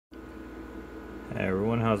Hey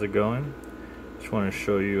everyone, how's it going? Just want to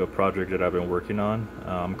show you a project that I've been working on.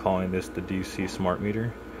 I'm calling this the DC Smart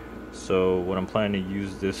Meter. So what I'm planning to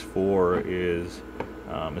use this for is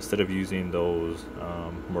instead of using those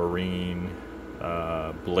marine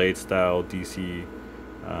blade style DC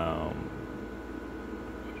what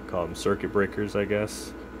do you call them, circuit breakers, I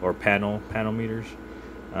guess, or panel meters.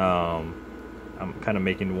 I'm kind of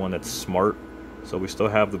making one that's smart. So we still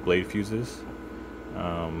have the blade fuses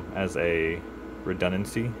as a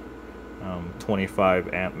redundancy,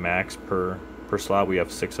 25 amp max per slot. We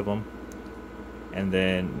have 6 of them, and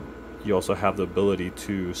then you also have the ability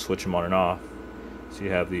to switch them on and off. So you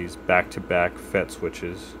have these back-to-back FET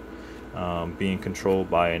switches being controlled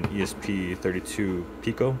by an ESP32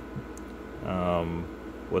 Pico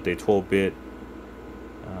with a 12-bit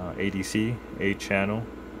ADC 8-channel,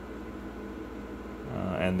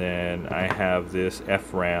 and then I have this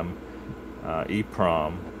FRAM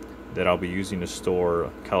EEPROM that I'll be using to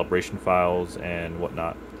store calibration files and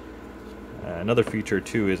whatnot. Another feature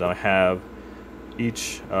too is I have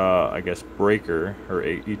each I guess breaker, or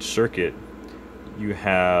each circuit, you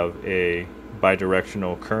have a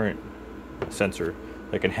bidirectional current sensor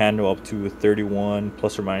that can handle up to 31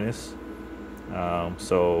 plus or minus,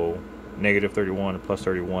 so negative 31 and plus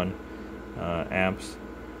 31 amps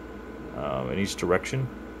in each direction.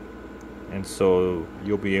 And so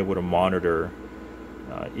you'll be able to monitor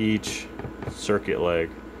each circuit leg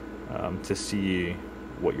to see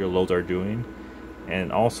what your loads are doing.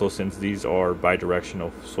 And also, since these are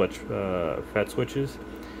bidirectional FET switches,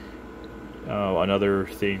 another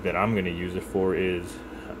thing that I'm going to use it for is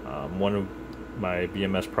one of my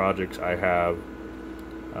BMS projects. I have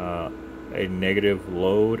a negative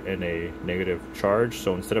load and a negative charge.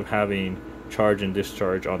 So instead of having charge and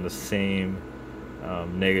discharge on the same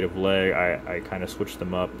negative leg, I kind of switch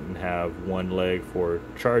them up and have one leg for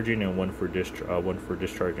charging and one for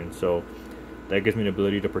discharging. So that gives me the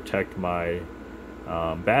ability to protect my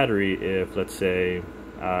battery if, let's say,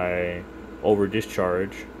 I over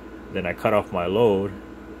discharge, then I cut off my load,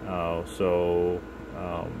 so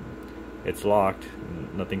it's locked,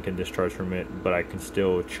 nothing can discharge from it, but I can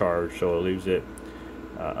still charge. So it leaves it,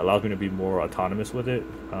 allows me to be more autonomous with it,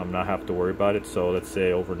 not have to worry about it. So let's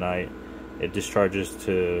say overnight it discharges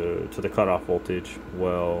to the cutoff voltage.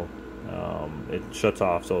 Well, it shuts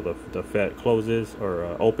off, so the FET closes or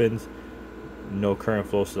opens, no current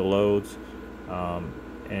flows to the loads,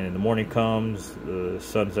 and the morning comes, the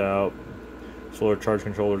sun's out, solar charge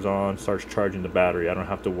controller's on, starts charging the battery. I don't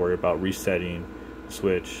have to worry about resetting the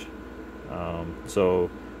switch. So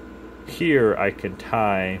here I can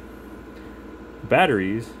tie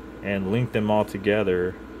batteries and link them all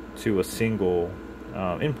together to a single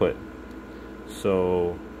input.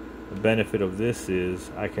 So the benefit of this is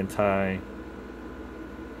I can tie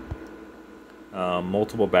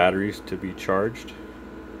multiple batteries to be charged,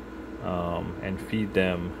 and feed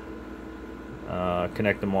them,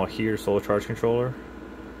 connect them all here, solar charge controller,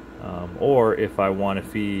 or if I want to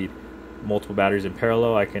feed multiple batteries in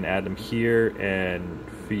parallel, I can add them here and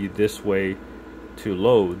feed this way to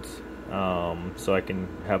loads, so I can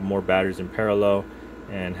have more batteries in parallel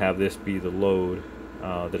and have this be the load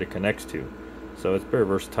that it connects to. So it's very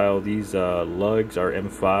versatile. These lugs are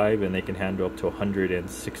M5 and they can handle up to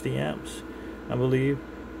 160 amps, I believe.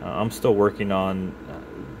 I'm still working on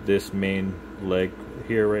this main leg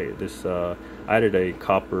here, right? This I added a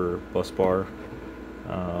copper bus bar,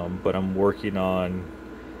 but I'm working on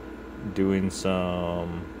doing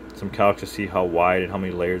some calcs to see how wide and how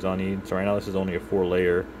many layers I need. So right now this is only a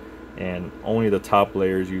 4-layer, and only the top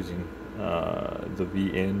layer is using the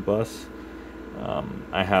VN bus.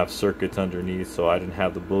 I have circuits underneath, so I didn't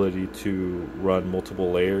have the ability to run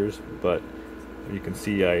multiple layers, but you can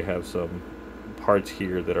see I have some parts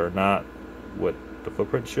here that are not what the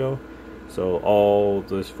footprints show. So all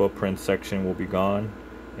this footprint section will be gone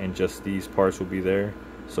and just these parts will be there,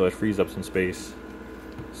 so it frees up some space.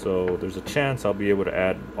 So there's a chance I'll be able to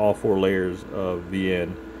add all 4 layers of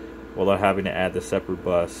VN without having to add the separate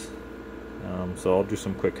bus. So I'll do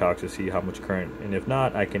some quick calcs to see how much current, and if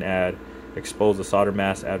not, I can expose the solder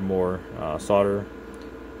mask, add more solder.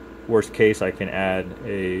 Worst case, I can add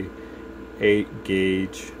a 8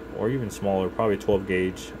 gauge or even smaller, probably 12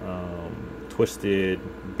 gauge twisted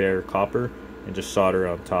bare copper, and just solder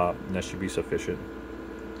on top, and that should be sufficient.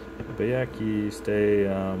 But yeah,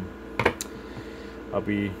 I'll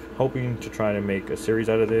be hoping to try to make a series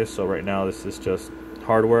out of this. So right now this is just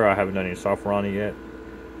hardware. I haven't done any software on it yet.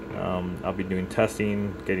 I'll be doing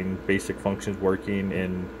testing, getting basic functions working,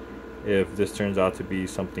 and if this turns out to be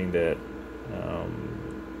something that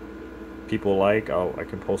people like, I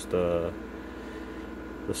can post a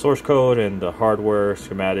source code and the hardware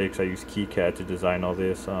schematics. I use KiCad to design all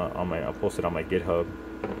this. I'll post it on my GitHub.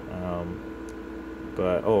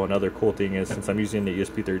 But another cool thing is, since I'm using the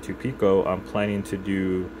ESP32 Pico, I'm planning to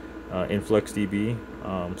do InfluxDB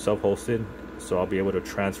self-hosted, so I'll be able to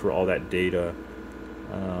transfer all that data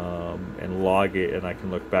and log it, and I can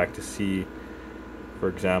look back to see, for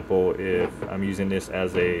example, if I'm using this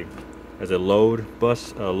as a load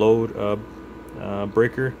bus, load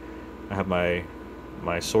breaker. I have my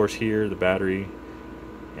source here, the battery,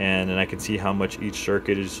 and then I can see how much each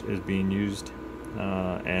circuit is being used,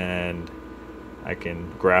 and I can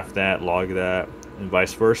graph that, log that, and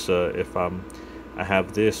vice versa. If I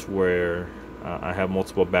have this where I have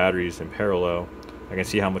multiple batteries in parallel, I can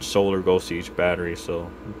see how much solar goes to each battery, so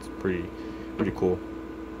it's pretty cool.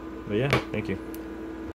 But yeah, thank you.